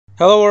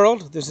Hello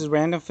world, this is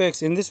Random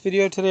Fix. In this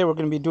video today we're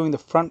going to be doing the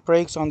front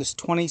brakes on this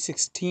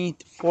 2016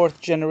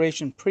 4th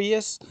generation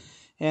Prius,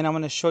 and I'm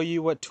going to show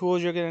you what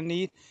tools you're going to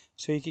need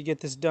so you can get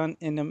this done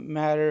in a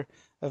matter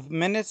of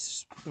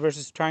minutes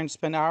versus trying to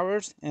spend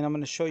hours. And I'm going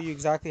to show you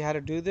exactly how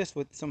to do this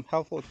with some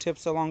helpful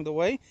tips along the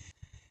way.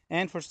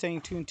 And for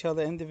staying tuned till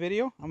the end of the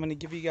video, I'm going to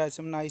give you guys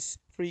some nice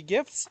free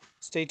gifts.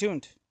 Stay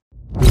tuned.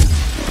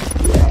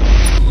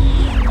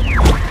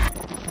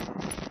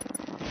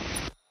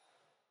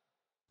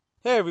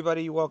 Hey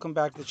everybody, welcome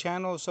back to the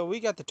channel. So we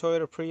got the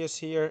Toyota Prius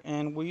here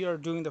and we are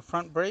doing the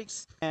front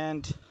brakes,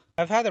 and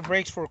I've had the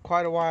brakes for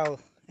quite a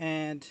while,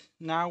 and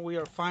now we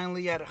are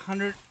finally at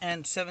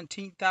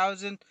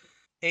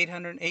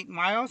 117,808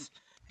 miles,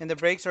 and the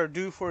brakes are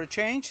due for a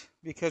change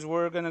because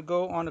we're going to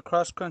go on a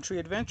cross-country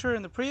adventure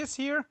in the Prius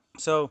here.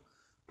 So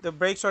the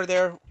brakes are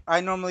there.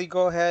 I normally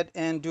go ahead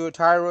and do a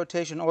tire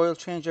rotation, oil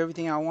change,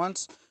 everything at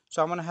once.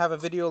 So I'm going to have a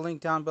video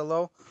link down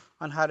below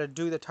on how to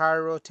do the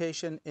tire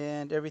rotation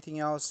and everything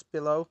else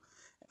below.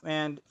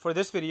 And for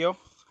this video,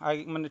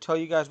 I'm going to tell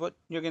you guys what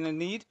you're going to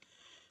need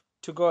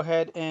to go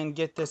ahead and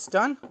get this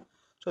done.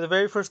 So the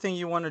very first thing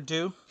you want to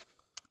do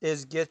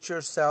is get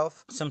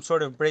yourself some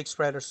sort of brake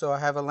spreader. So I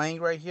have a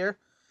Lang right here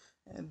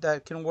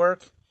that can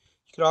work.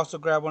 You could also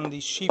grab one of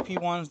these cheapy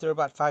ones. They're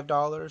about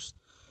 $5.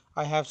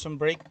 I have some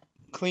brake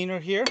cleaner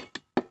here.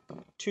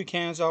 2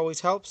 cans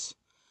always helps.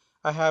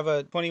 I have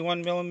a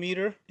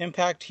 21mm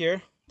impact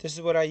here. This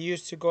is what I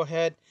use to go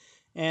ahead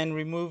and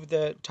remove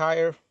the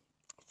tire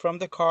from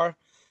the car.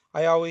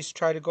 I always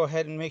try to go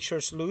ahead and make sure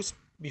it's loose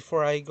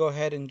before I go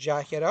ahead and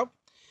jack it up.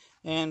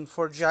 And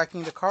for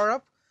jacking the car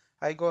up,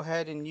 I go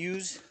ahead and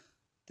use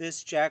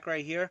this jack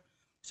right here.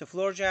 It's a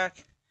floor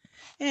jack,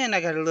 and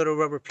I got a little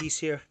rubber piece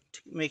here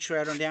to make sure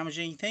I don't damage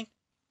anything.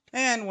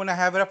 And when I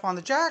have it up on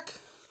the jack,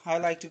 I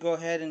like to go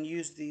ahead and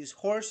use these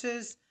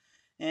horses.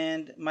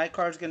 And my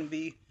car is going to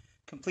be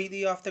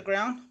completely off the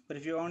ground, but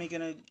if you're only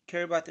going to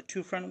care about the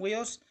 2 front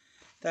wheels,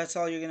 that's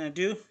all you're going to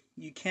do.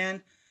 You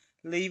can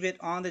leave it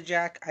on the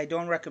jack. I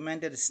don't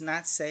recommend it. It's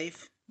not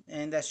safe,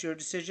 and that's your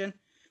decision.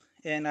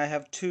 And I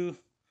have 2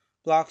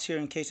 blocks here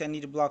in case I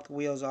need to block the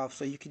wheels off,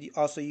 so you could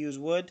also use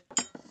wood.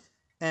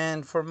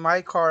 And for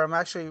my car, I'm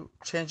actually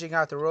changing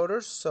out the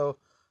rotors, so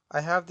I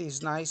have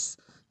these nice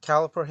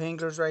caliper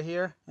hangers right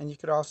here, and you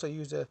could also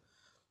use a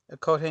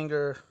coat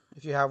hanger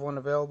if you have one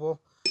available,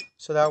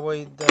 so that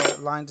way the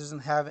line doesn't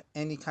have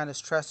any kind of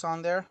stress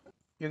on there.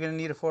 You're going to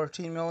need a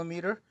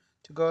 14mm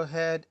to go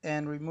ahead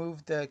and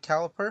remove the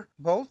caliper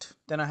bolt.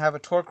 Then I have a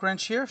torque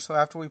wrench here, so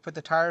after we put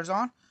the tires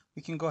on,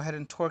 we can go ahead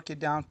and torque it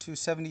down to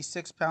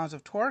 76 pounds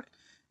of torque,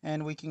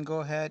 and we can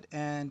go ahead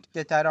and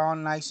get that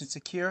on nice and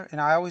secure.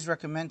 And I always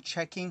recommend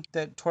checking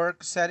the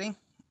torque setting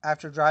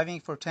after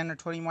driving for 10 or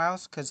 20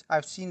 miles, because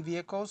I've seen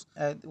vehicles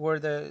where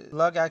the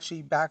lug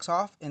actually backs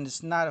off and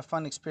it's not a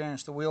fun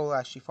experience. The wheel will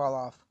actually fall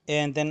off.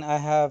 And then I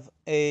have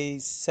a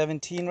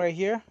 17 right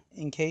here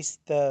in case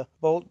the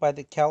bolt by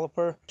the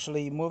caliper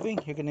actually moving.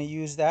 You're going to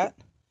use that.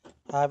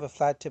 I have a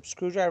flat tip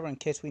screwdriver in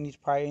case we need to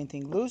pry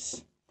anything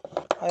loose.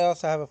 I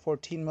also have a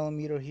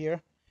 14mm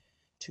here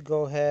to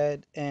go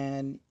ahead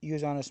and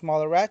use on a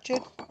smaller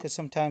ratchet, because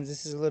sometimes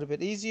this is a little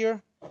bit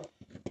easier.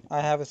 I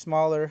have a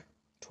smaller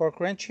torque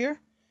wrench here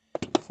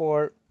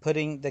for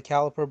putting the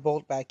caliper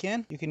bolt back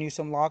in. You can use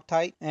some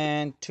Loctite,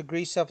 and to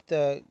grease up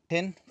the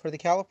pin for the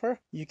caliper,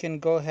 you can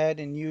go ahead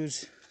and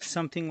use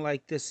something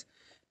like this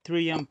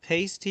 3M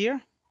paste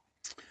here,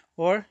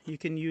 or you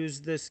can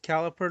use this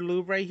caliper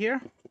lube right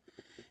here.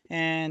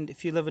 And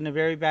if you live in a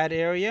very bad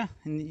area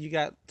and you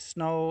got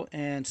snow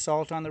and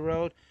salt on the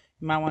road,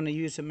 you might want to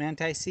use some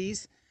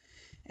anti-seize.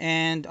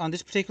 And on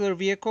this particular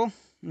vehicle,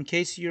 in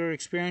case you're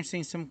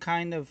experiencing some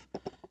kind of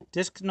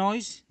disc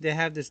noise, they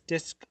have this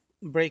disc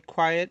brake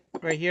quiet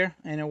right here,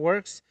 and it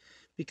works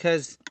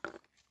because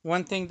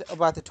one thing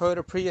about the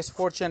Toyota Prius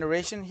 4th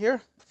generation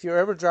here, if you're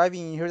ever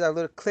driving and you hear that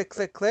little click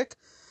click click,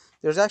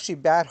 there's actually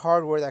bad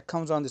hardware that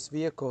comes on this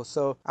vehicle.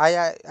 So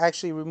I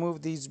actually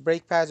removed these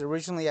brake pads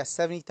originally at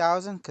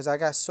 70,000 because I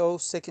got so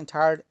sick and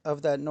tired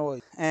of that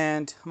noise.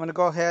 And I'm going to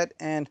go ahead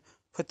and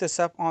put this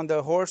up on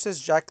the horses,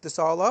 jack this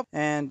all up,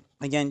 and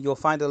again, you'll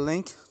find a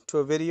link to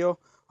a video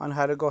on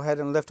how to go ahead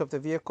and lift up the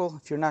vehicle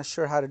if you're not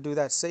sure how to do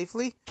that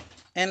safely.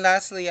 And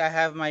lastly, I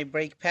have my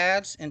brake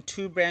pads and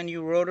 2 brand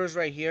new rotors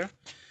right here,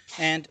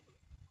 and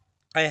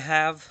I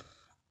have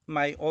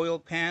my oil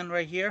pan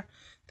right here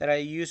that I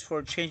use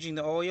for changing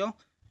the oil.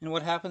 And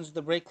what happens,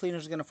 the brake cleaner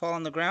is going to fall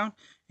on the ground,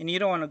 and you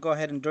don't want to go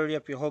ahead and dirty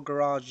up your whole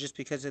garage just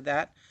because of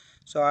that.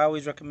 So I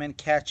always recommend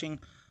catching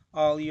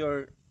all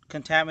your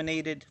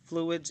contaminated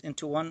fluids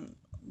into one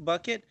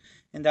bucket,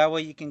 and that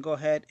way you can go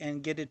ahead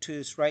and get it to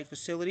its right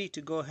facility to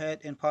go ahead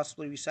and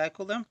possibly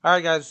recycle them.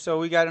 Alright guys, so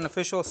we got an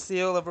official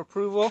seal of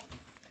approval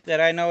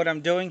that I know what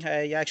I'm doing.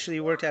 I actually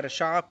worked at a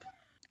shop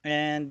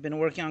and been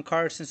working on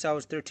cars since I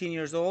was 13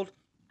 years old,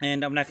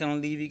 and I'm not going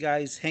to leave you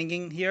guys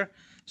hanging here.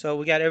 So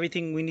we got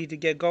everything we need to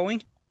get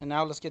going, and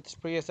now let's get this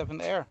Prius up in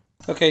the air.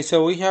 Okay,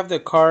 so we have the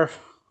car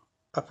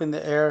up in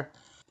the air.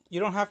 You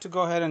don't have to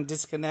go ahead and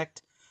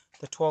disconnect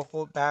the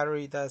 12-volt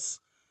battery that's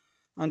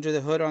under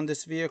the hood on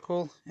this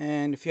vehicle,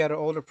 and if you had an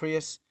older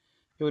Prius,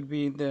 it would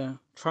be in the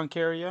trunk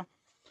area.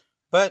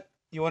 But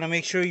you want to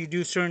make sure you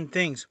do certain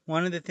things.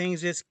 One of the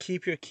things is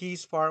keep your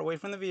keys far away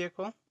from the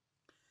vehicle.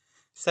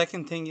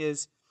 Second thing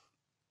is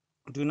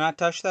do not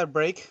touch that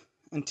brake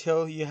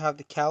until you have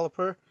the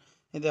caliper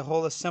and the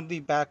whole assembly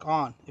back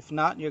on. If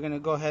not, you're going to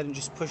go ahead and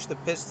just push the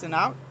piston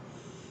out.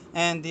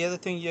 And the other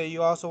thing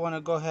you also want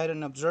to go ahead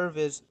and observe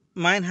is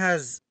mine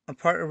has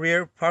a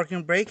rear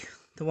parking brake,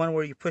 the one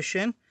where you push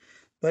in.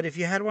 But if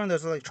you had one of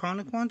those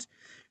electronic ones,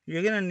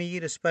 you're going to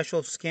need a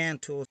special scan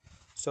tool.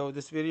 So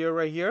this video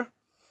right here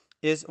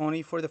is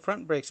only for the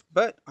front brakes,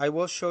 but I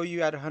will show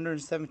you at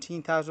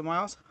 117,000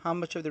 miles how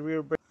much of the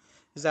rear brake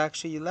is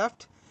actually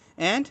left.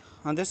 And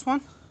on this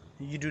one,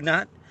 you do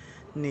not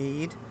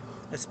need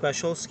a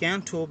special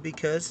scan tool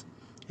because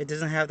it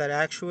doesn't have that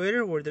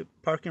actuator where the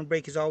parking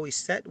brake is always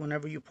set.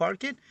 Whenever you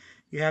park it,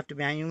 you have to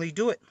manually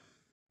do it.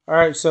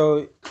 Alright,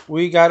 so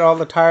we got all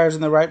the tires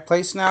in the right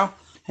place now.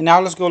 And now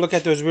let's go look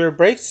at those rear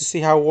brakes to see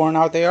how worn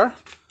out they are.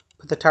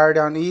 Put the tire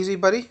down easy,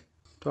 buddy.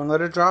 Don't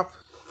let it drop.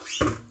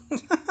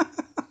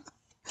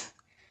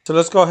 So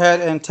let's go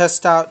ahead and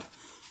test out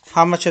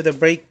how much of the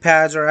brake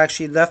pads are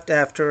actually left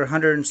after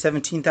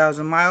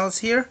 117,000 miles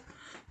here.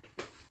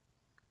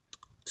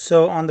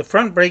 So on the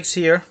front brakes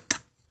here,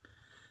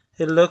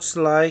 it looks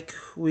like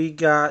we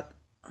got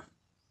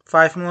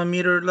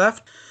 5mm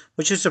left,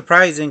 which is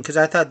surprising because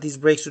I thought these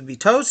brakes would be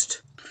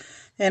toast.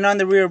 And on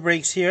the rear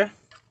brakes here,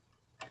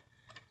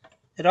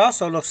 it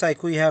also looks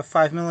like we have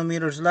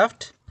 5mm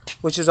left,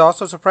 which is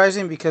also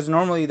surprising because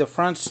normally the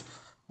fronts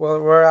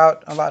will wear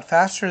out a lot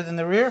faster than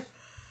the rear.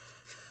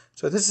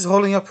 So this is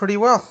holding up pretty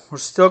well. We're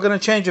still going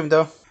to change them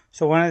though.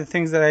 So one of the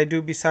things that I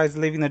do besides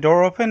leaving the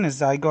door open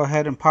is I go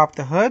ahead and pop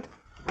the hood.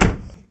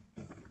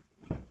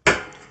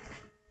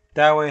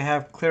 That way I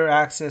have clear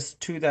access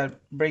to that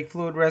brake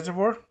fluid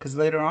reservoir, because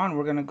later on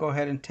we're going to go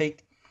ahead and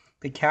take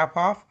the cap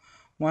off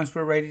once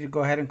we're ready to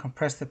go ahead and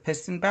compress the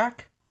piston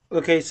back.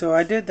 Okay, so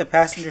I did the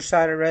passenger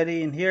side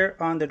already, and here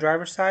on the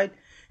driver's side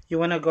you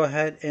want to go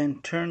ahead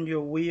and turn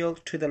your wheel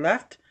to the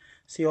left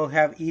so you'll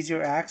have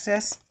easier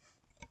access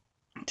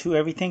to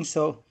everything.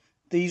 So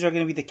these are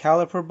going to be the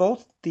caliper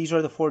bolts. These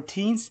are the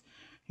 14s.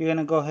 You're going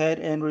to go ahead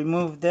and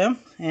remove them,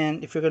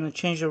 and if you're going to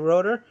change the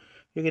rotor,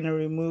 you're going to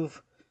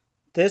remove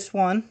this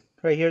one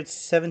right here. It's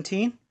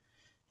 17,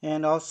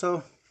 and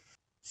also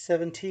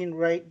 17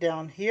 right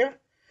down here.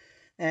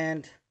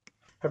 And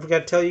I forgot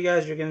to tell you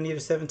guys, you're going to need a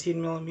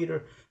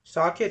 17mm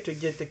socket to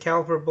get the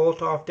caliper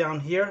bolt off down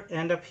here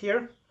and up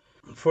here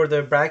for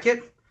the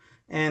bracket.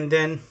 And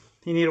then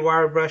you need a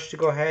wire brush to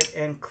go ahead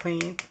and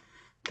clean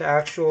the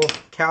actual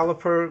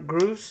caliper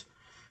grooves.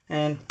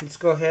 And let's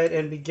go ahead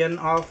and begin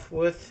off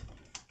with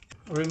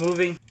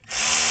removing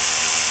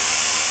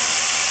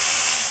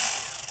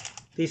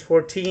these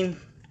 14.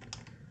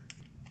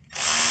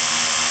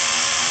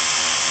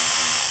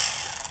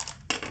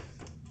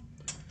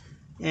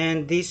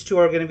 And these two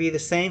are going to be the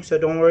same, so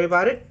don't worry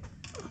about it.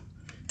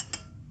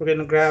 We're going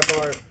to grab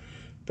our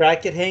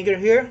bracket hanger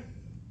here,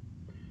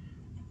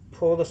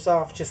 pull this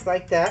off just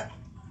like that.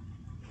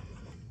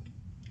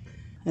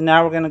 And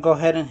now we're going to go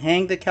ahead and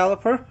hang the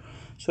caliper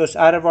so it's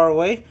out of our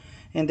way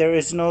and there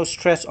is no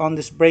stress on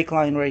this brake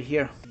line right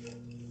here.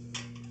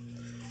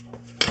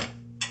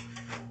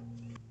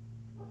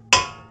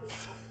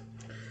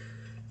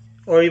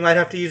 Or you might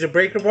have to use a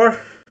breaker bar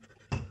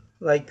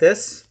like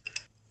this.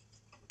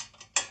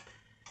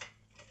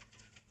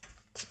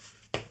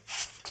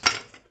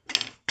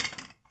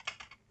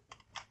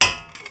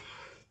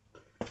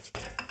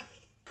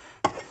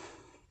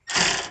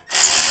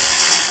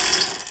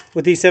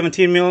 With these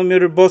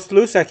 17mm bolts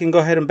loose, I can go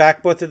ahead and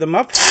back both of them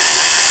up.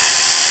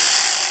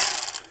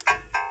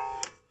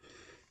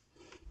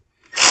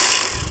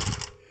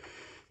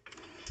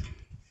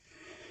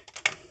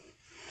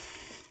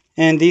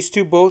 And these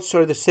two bolts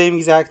are the same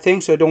exact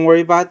thing, so don't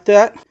worry about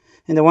that.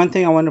 And the one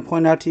thing I want to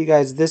point out to you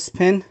guys, this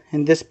pin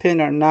and this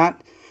pin are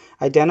not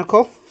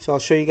identical. So I'll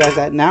show you guys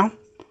that now.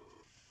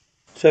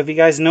 So if you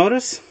guys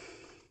notice,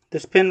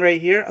 this pin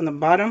right here on the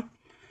bottom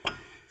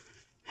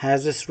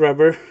has this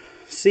rubber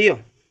seal.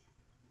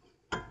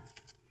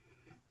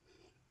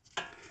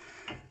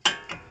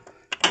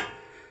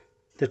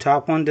 The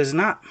top one does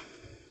not.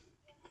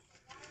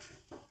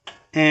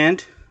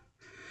 And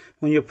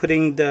when you're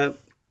putting the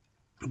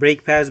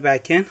brake pads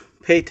back in,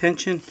 pay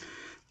attention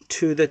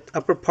to the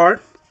upper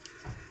part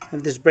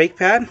of this brake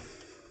pad,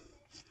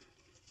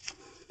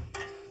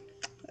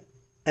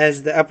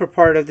 as the upper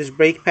part of this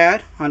brake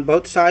pad on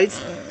both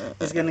sides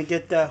is going to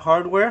get the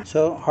hardware.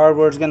 So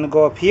hardware is going to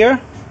go up here,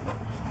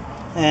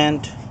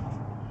 and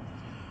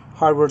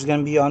hardware is going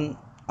to be on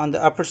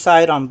the upper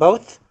side on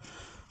both.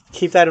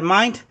 Keep that in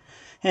mind.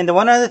 And the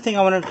one other thing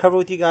I want to cover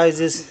with you guys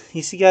is,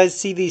 you guys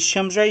see these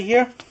shims right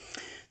here?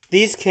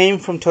 These came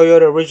from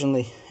Toyota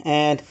originally,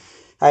 and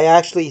I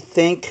actually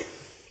think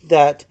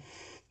that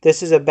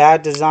this is a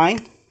bad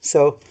design.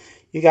 So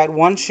you got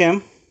one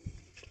shim,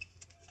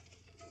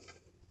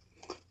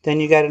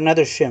 then you got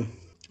another shim,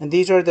 and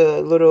these are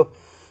the little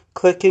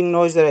clicking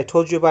noise that I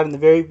told you about in the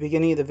very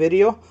beginning of the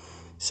video.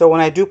 So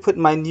when I do put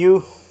my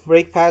new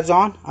brake pads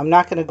on, I'm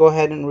not going to go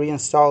ahead and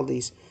reinstall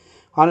these.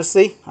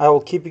 Honestly, I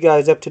will keep you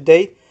guys up to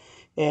date,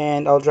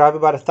 and I'll drive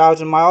about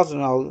 1,000 miles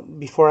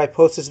before I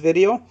post this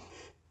video.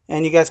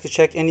 And you guys can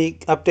check any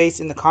updates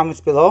in the comments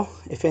below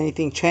if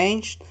anything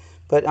changed.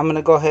 But I'm going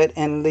to go ahead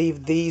and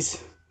leave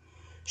these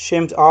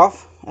shims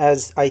off,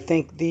 as I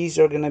think these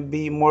are going to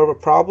be more of a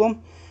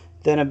problem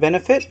than a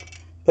benefit.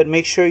 But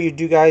make sure you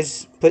do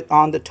guys put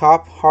on the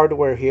top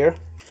hardware here.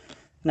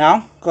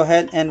 Now go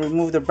ahead and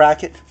remove the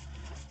bracket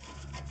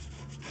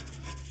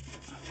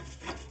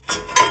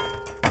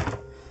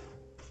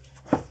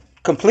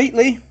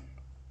completely,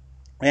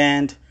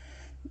 and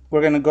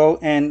we're going to go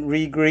and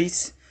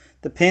re-grease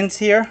the pins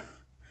here,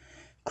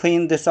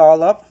 clean this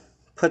all up,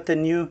 put the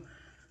new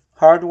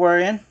hardware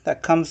in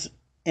that comes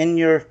in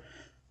your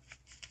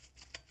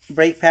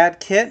brake pad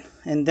kit,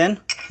 and then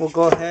we'll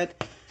go ahead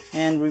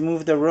and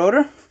remove the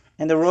rotor.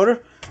 And the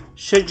rotor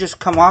should just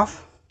come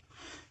off,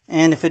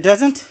 and if it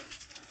doesn't,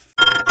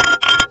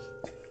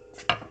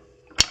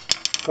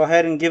 go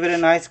ahead and give it a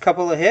nice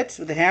couple of hits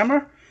with the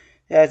hammer,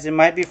 as it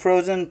might be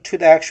frozen to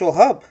the actual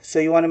hub. So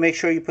you want to make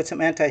sure you put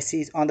some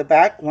anti-seize on the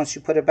back once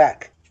you put it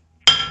back.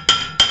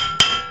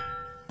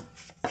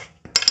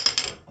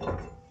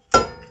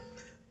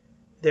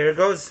 There it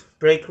goes.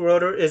 Brake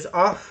rotor is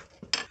off.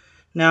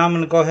 Now I'm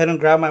going to go ahead and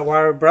grab my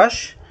wire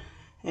brush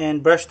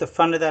and brush the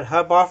front of that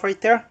hub off right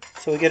there,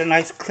 so we get a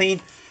nice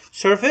clean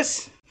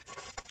surface.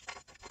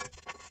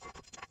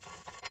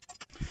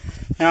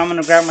 Now I'm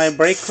going to grab my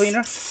brake cleaner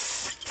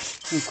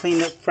and clean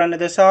the front of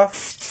this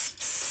off.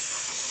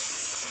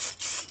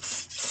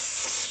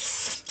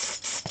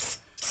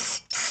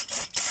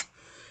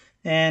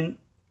 And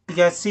you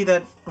guys see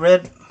that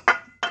red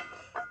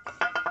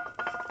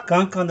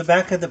gunk on the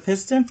back of the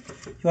piston?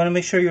 You want to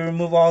make sure you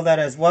remove all that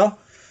as well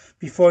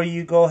before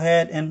you go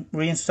ahead and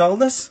reinstall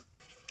this.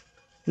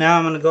 Now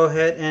I'm going to go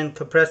ahead and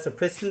compress the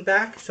piston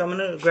back. So I'm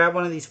going to grab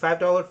one of these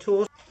 $5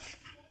 tools.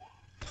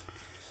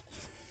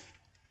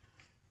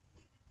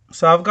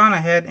 So I've gone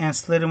ahead and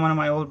slid in one of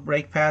my old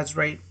brake pads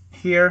right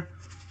here.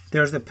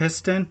 There's the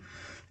piston,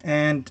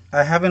 and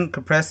I haven't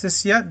compressed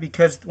this yet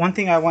because one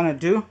thing I want to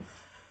do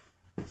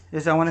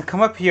is I want to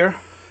come up here.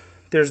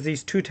 There's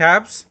these two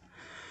tabs,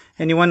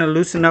 and you want to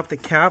loosen up the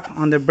cap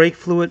on the brake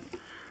fluid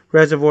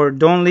reservoir.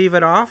 Don't leave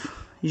it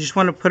off. You just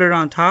want to put it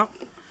on top,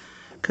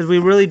 because we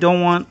really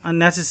don't want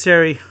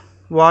unnecessary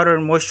water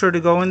and moisture to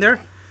go in there.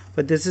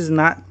 But this is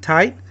not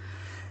tight.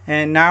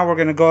 And now we're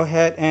going to go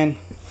ahead and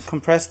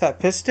compress that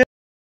piston.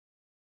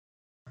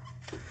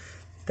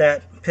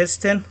 That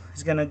piston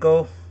is going to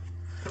go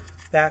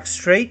back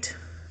straight.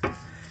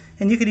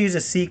 And you could use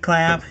a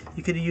C-clamp.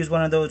 You could use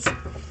one of those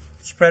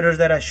spreaders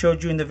that I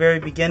showed you in the very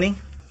beginning.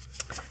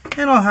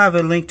 And I'll have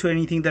a link to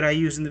anything that I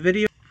use in the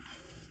video.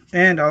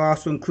 And I'll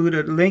also include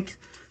a link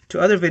to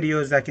other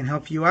videos that can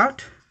help you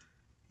out.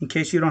 In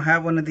case you don't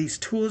have one of these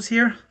tools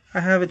here,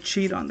 I have a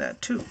cheat on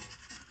that too.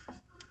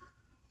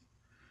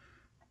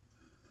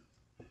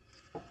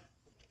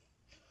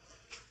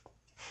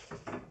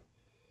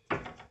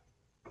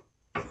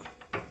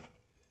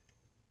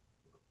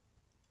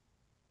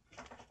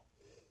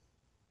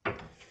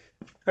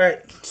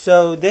 Alright,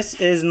 so this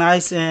is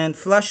nice and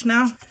flush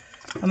now.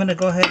 I'm going to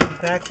go ahead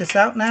and back this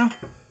out now.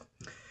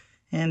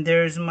 And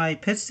there's my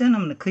piston.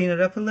 I'm going to clean it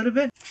up a little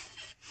bit.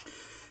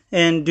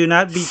 And do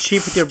not be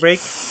cheap with your brake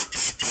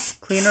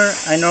cleaner.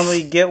 I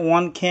normally get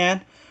 1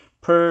 can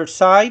per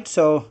side.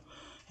 So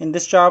in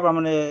this job, I'm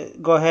going to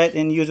go ahead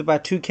and use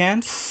about 2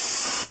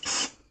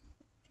 cans.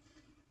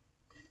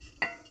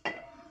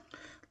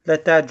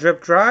 Let that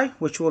drip dry,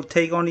 which will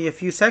take only a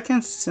few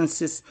seconds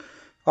since it's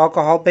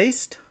alcohol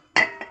based.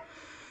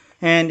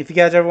 And if you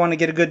guys ever want to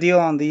get a good deal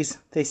on these,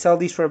 they sell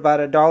these for about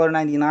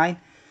 $1.99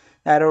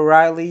 at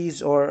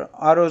O'Reilly's or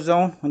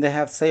AutoZone when they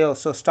have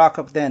sales. So stock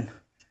up then.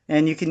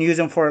 And you can use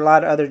them for a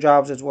lot of other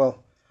jobs as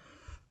well.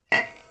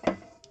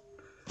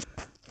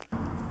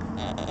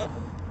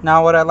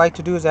 Now what I like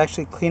to do is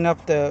actually clean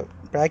up the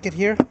bracket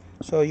here.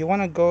 So you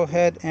want to go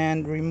ahead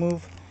and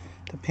remove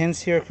the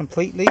pins here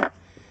completely.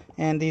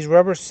 And these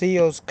rubber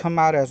seals come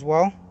out as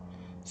well.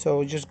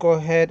 So just go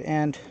ahead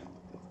and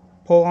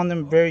pull on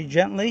them very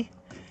gently.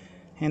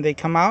 And they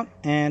come out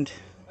and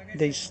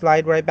they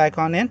slide right back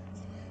on in.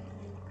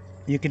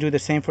 You can do the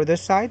same for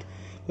this side,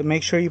 but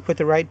make sure you put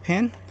the right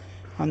pin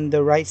on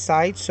the right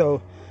side.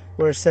 So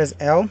where it says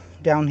L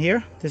down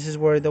here, this is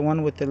where the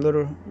one with the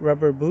little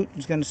rubber boot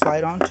is going to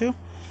slide onto,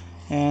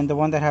 and the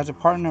one that has a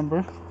part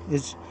number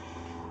is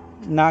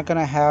not going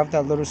to have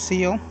that little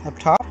seal up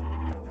top.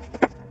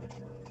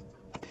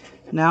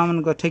 Now I'm going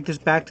to go take this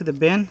back to the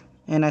bin,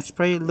 and I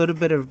spray a little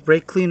bit of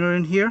brake cleaner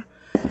in here,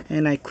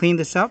 and I clean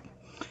this up.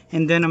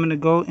 And then I'm going to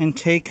go and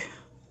take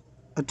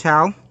a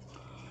towel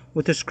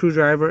with a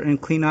screwdriver and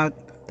clean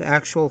out the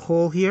actual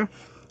hole here,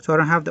 so I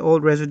don't have the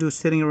old residue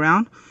sitting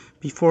around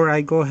before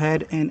I go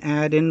ahead and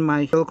add in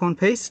my silicone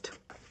paste.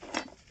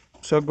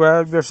 So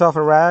grab yourself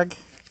a rag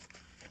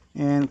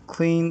and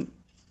clean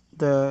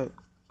the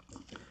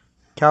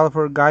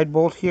caliper guide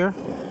bolt here.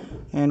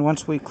 And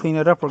once we clean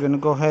it up, we're going to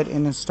go ahead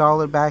and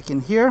install it back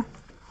in here.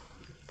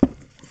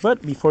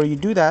 But before you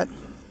do that,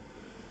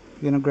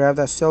 you're going to grab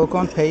that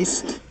silicone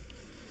paste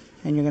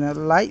and you're going to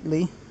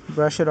lightly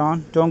brush it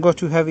on. Don't go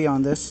too heavy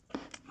on this.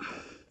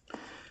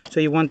 So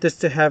you want this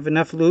to have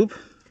enough lube.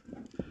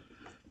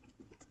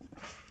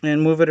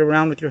 And move it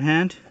around with your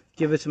hand.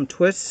 Give it some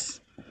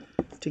twists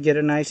to get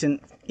it nice and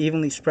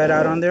evenly spread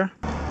out on there.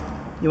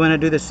 You want to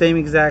do the same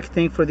exact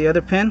thing for the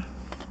other pin.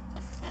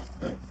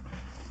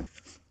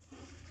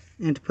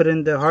 And to put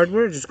in the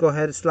hardware, just go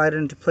ahead and slide it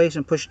into place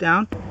and push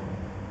down.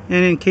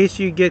 And in case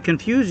you get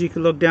confused, you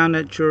can look down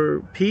at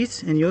your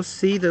piece and you'll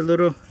see the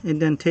little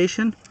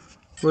indentation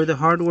where the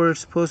hardware is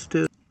supposed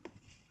to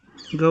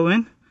go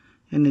in,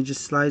 and it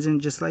just slides in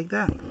just like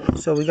that.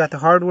 So we got the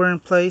hardware in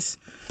place,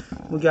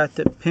 we got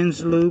the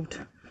pins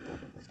lubed,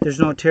 there's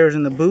no tears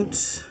in the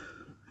boots,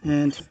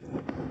 and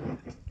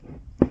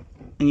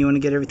you want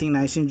to get everything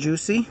nice and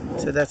juicy,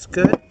 so that's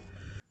good.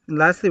 And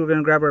lastly, we're going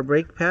to grab our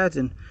brake pads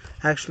and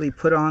actually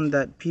put on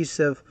that piece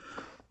of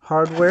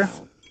hardware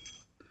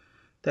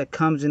that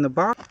comes in the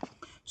box.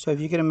 So if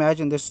you can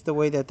imagine, this is the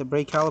way that the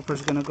brake caliper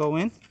is going to go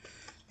in,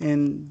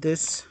 and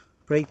this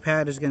brake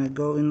pad is going to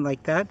go in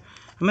like that.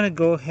 I'm going to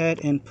go ahead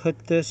and put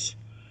this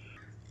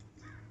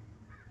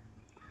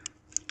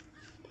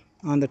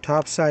on the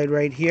top side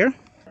right here,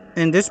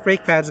 and this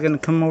brake pad is going to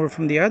come over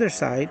from the other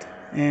side,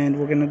 and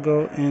we're going to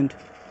go and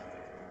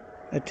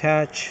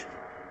attach.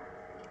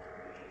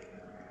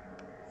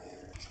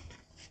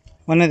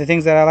 One of the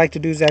things that I like to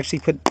do is actually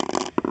put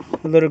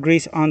a little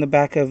grease on the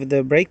back of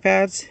the brake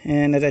pads,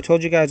 and as I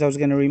told you guys, I was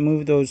going to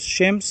remove those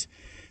shims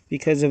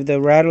because of the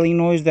rattling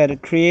noise that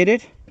it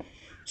created.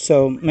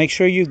 So make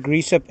sure you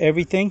grease up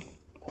everything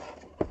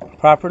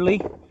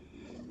properly.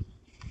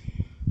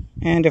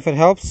 And if it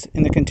helps,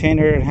 in the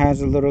container it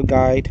has a little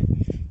guide,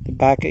 the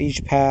back of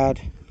each pad,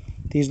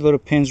 these little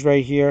pins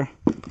right here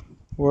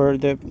where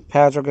the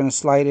pads are going to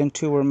slide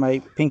into, where my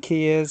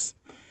pinky is,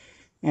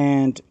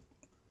 and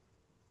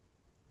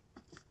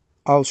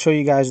I'll show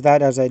you guys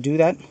that as I do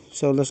that.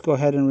 So let's go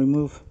ahead and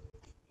remove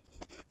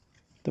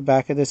the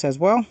back of this as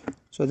well.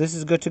 So this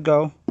is good to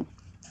go.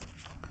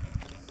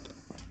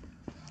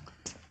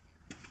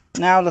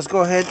 Now let's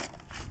go ahead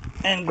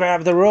and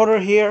grab the rotor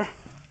here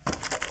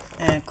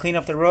and clean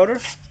up the rotor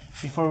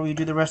before we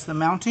do the rest of the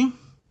mounting.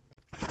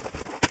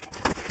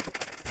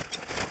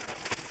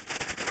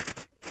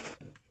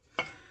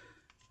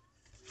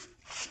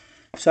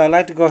 So I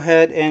like to go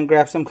ahead and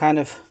grab some kind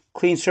of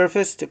clean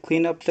surface to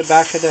clean up the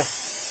back of the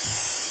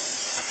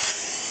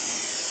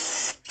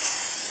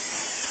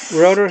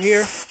rotor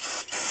here,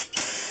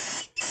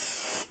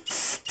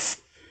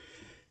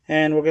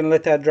 and we're going to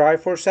let that dry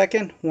for a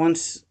second.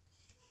 Once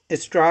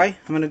it's dry,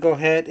 I'm going to go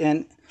ahead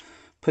and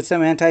put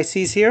some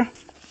anti-seize here.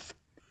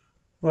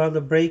 While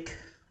the brake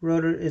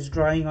rotor is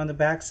drying on the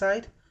back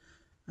side,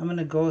 I'm going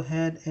to go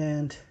ahead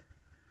and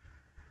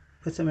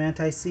put some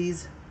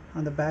anti-seize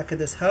on the back of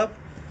this hub.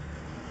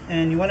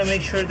 And you want to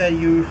make sure that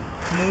you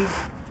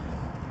move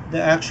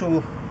the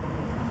actual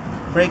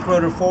brake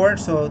rotor forward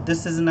so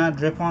this does not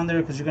drip on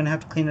there, because you're going to have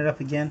to clean it up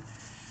again.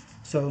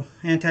 So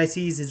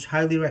anti-seize is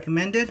highly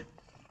recommended.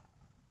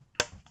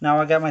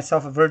 Now I got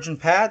myself a virgin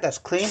pad that's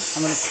clean.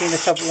 I'm going to clean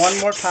this up one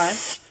more time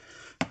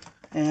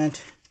and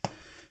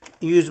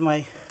use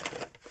my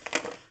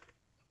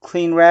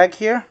clean rag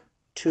here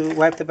to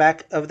wipe the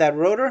back of that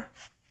rotor.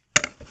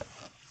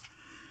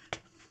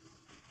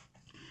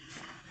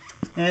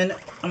 And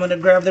I'm going to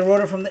grab the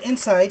rotor from the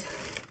inside.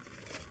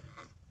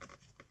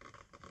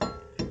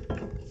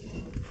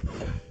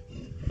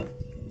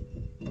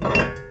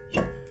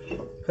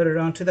 Put it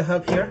onto the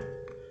hub here.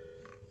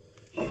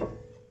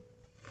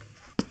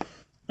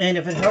 And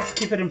if it helps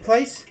keep it in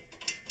place,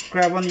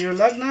 grab one of your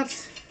lug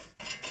nuts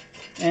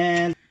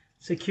and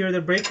secure the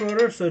brake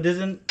rotor so it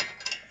doesn't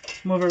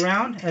move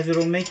around, as it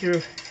will make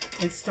your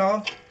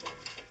install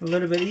a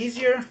little bit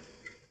easier.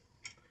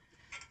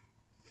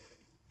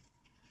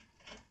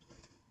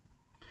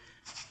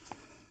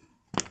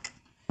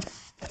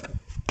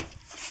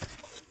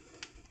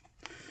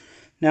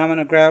 Now I'm going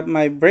to grab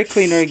my brake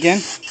cleaner again.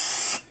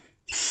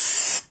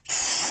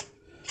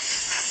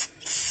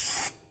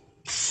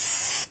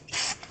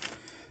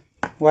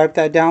 Wipe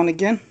that down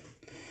again.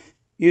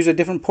 Use a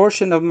different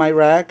portion of my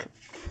rag.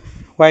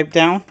 Wipe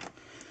down.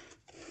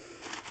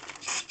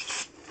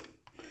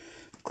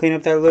 Clean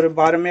up that little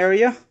bottom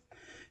area.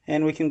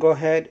 And we can go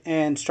ahead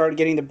and start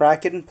getting the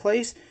bracket in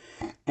place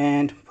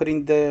and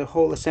putting the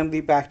whole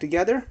assembly back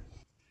together.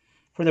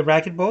 For the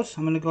bracket bolts,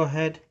 I'm going to go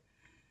ahead,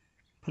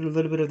 put a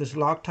little bit of this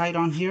Loctite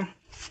on here.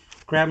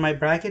 Grab my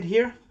bracket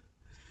here.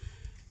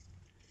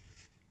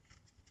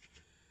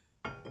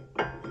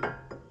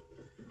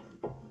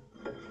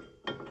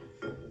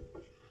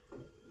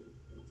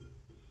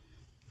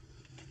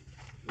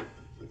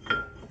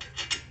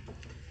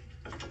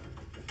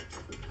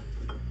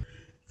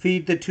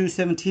 Feed the two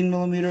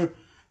 17mm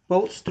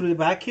bolts through the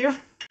back here.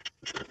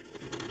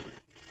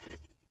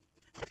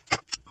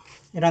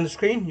 And on the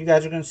screen, you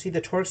guys are going to see the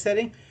torque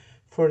setting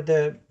for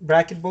the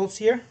bracket bolts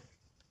here.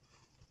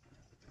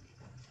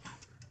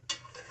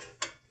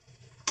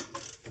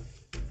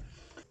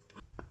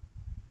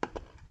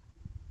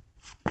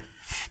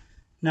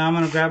 Now I'm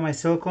going to grab my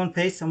silicone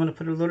paste. I'm going to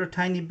put a little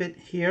tiny bit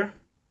here,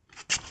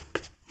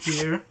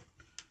 here,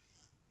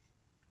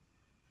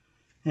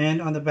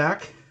 and on the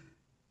back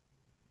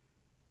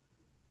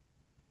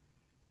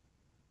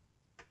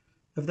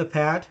of the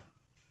pad.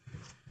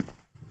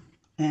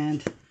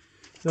 And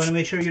you want to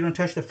make sure you don't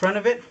touch the front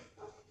of it.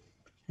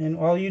 And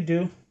all you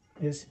do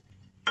is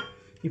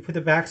you put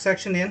the back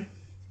section in,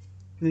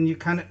 then you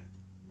kind of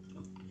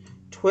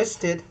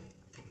twist it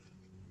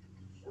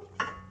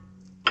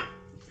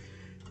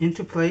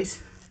into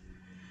place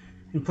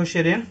and push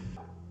it in.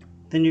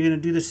 Then you're going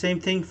to do the same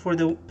thing for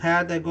the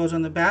pad that goes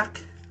on the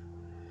back.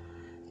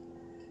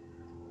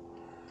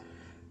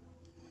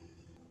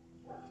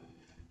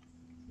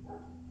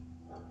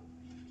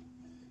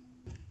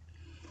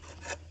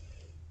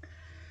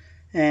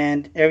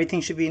 And everything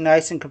should be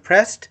nice and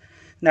compressed.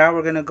 Now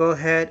we're going to go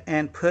ahead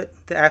and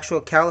put the actual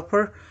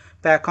caliper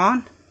back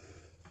on.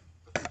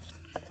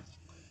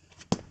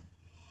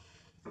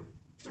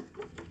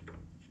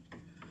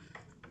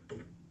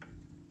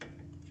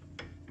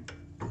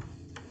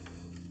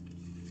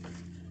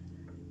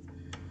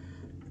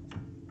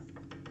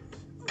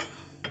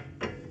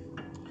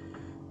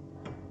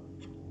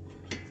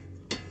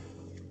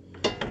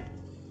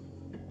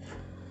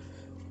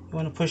 You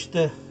want to push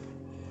the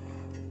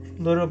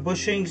little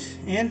bushings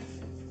in.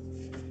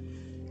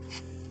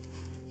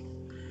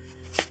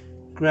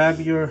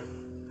 Grab your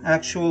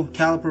actual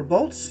caliper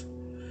bolts.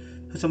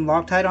 Put some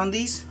Loctite on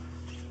these.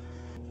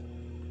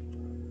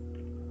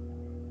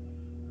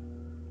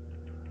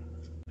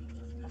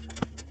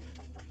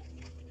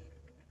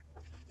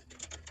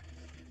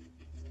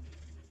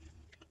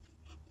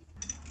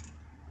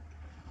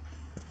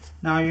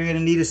 Now you're going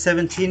to need a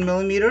 17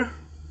 millimeter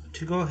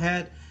to go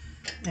ahead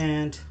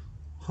and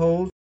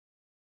hold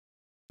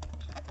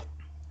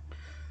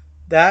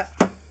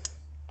that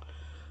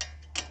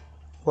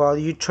while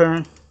you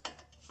turn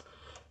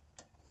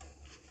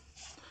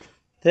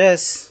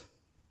this.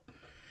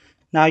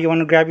 Now you want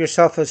to grab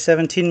yourself a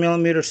 17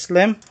 millimeter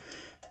slim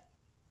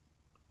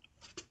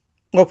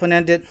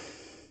open-ended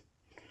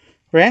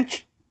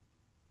wrench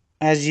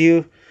as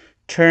you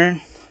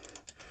turn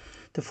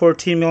the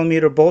 14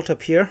 millimeter bolt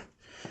up here,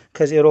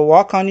 because it'll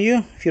walk on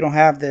you if you don't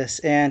have this.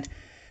 And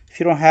if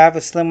you don't have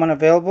a slim one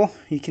available,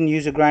 you can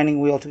use a grinding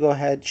wheel to go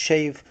ahead and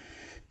shave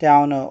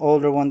down an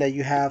older one that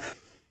you have.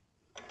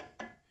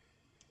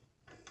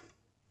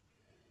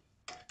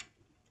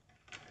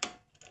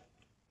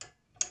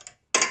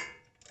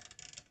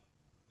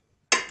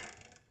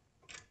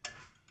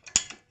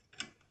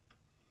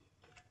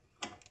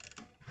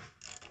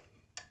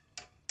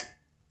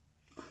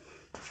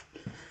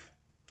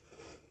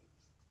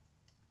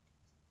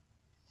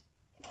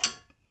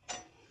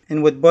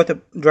 And with both the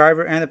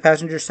driver and the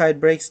passenger side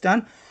brakes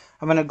done,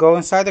 I'm going to go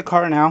inside the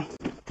car now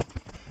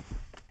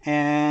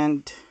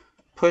and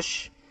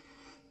push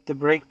the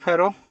brake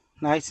pedal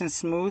nice and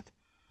smooth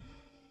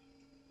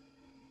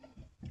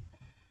a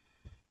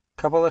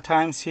couple of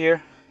times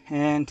here.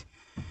 And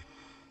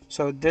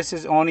so this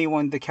is only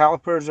when the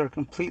calipers are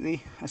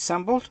completely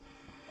assembled,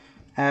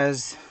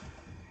 as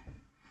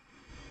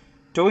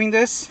doing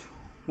this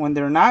when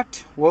they're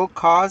not will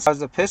cause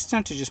the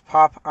piston to just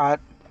pop out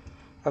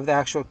of the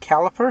actual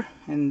caliper,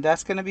 and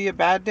that's going to be a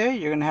bad day.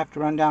 You're going to have to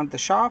run down to the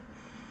shop,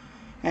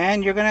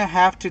 and you're going to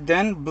have to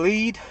then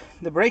bleed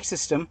the brake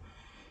system,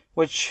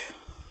 which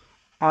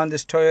on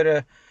this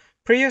Toyota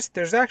Prius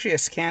there's actually a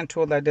scan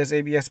tool that does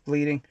ABS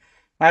bleeding.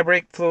 My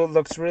brake fluid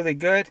looks really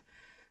good.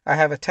 I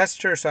have a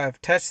tester, so I've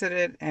tested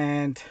it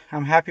and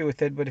I'm happy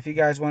with it. But if you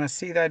guys want to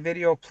see that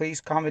video, please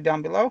comment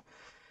down below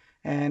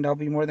and I'll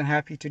be more than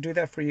happy to do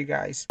that for you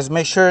guys. Just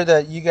make sure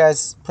that you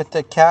guys put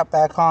the cap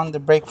back on the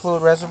brake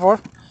fluid reservoir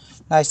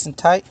nice and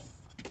tight,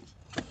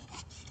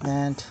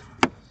 and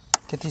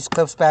get these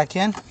clips back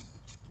in.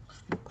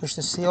 Push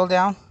the seal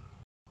down.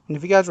 And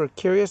if you guys were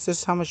curious, this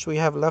is how much we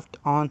have left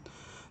on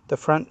the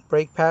front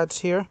brake pads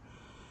here.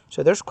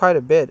 So there's quite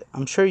a bit.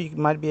 I'm sure you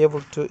might be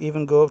able to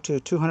even go up to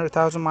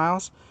 200,000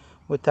 miles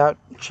without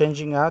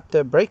changing out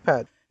the brake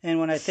pad. And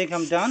when I think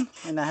I'm done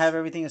and I have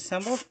everything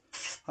assembled,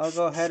 I'll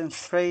go ahead and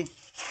spray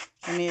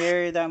any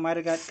area that might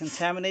have got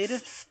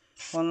contaminated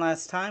one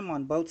last time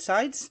on both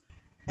sides.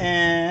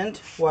 And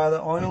while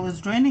the oil is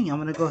draining, I'm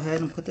going to go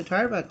ahead and put the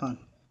tire back on.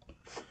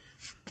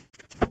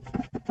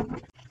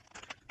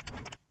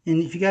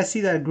 And if you guys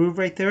see that groove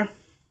right there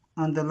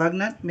on the lug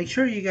nut, make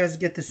sure you guys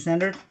get the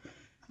center,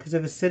 because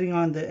if it's sitting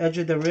on the edge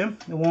of the rim,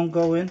 it won't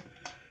go in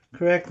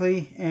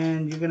correctly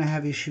and you're going to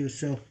have issues.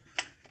 So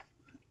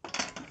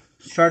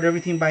start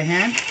everything by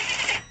hand,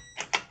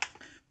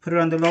 put it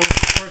on the lowest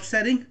torque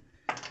setting,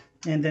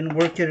 and then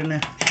work it in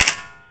a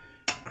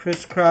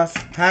crisscross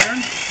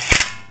pattern.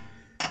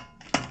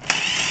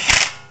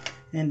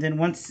 And then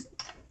once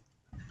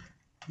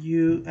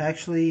you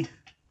actually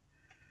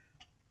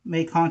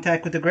make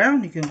contact with the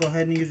ground, you can go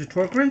ahead and use a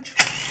torque wrench.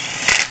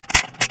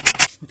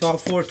 With all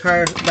four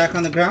tires back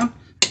on the ground,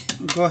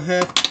 go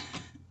ahead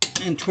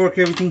and torque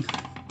everything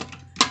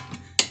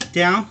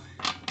down.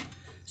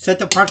 Set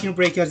the parking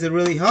brake, as it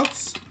really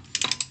helps.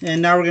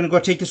 And now we're going to go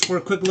take this for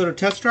a quick little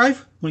test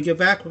drive. When we get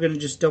back, we're going to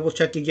just double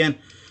check again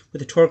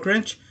with the torque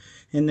wrench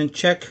and then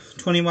check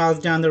 20 miles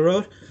down the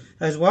road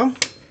as well.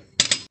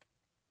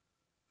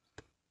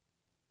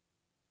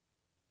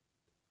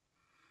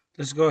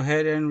 Let's go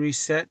ahead and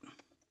reset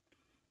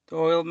the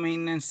oil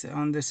maintenance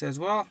on this as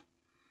well.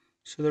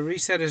 So the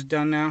reset is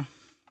done now.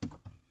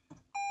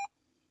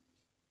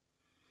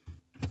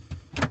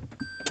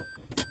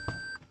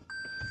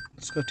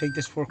 Let's go take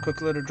this for a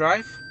quick little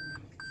drive.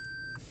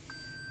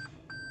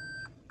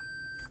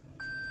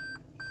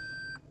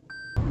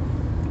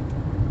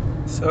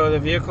 So the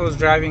vehicle is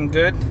driving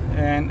good,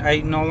 and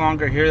I no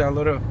longer hear that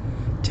little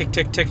tick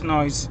tick tick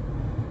noise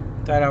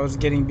that I was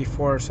getting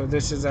before, so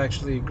this is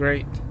actually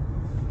great.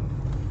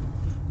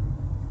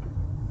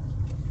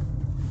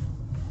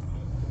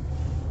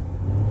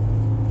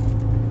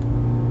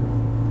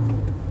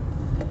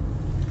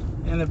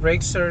 And the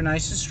brakes are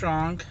nice and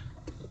strong.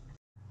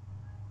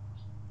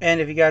 And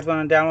if you guys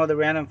want to download the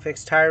Random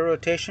Fix tire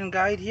rotation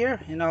guide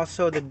here, and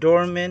also the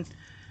Dorman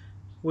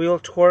wheel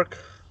torque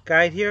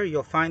guide here,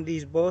 you'll find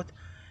these both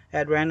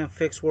at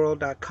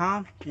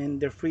randomfixworld.com, and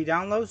they're free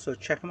downloads, so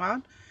check them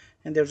out.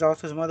 And there's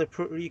also some other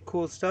pretty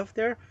cool stuff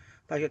there,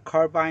 like a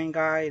car buying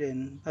guide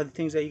and other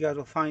things that you guys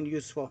will find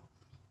useful.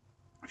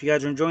 If you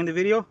guys are enjoying the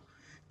video,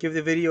 give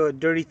the video a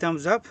dirty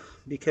thumbs up,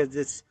 because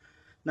it's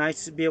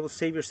nice to be able to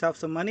save yourself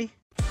some money.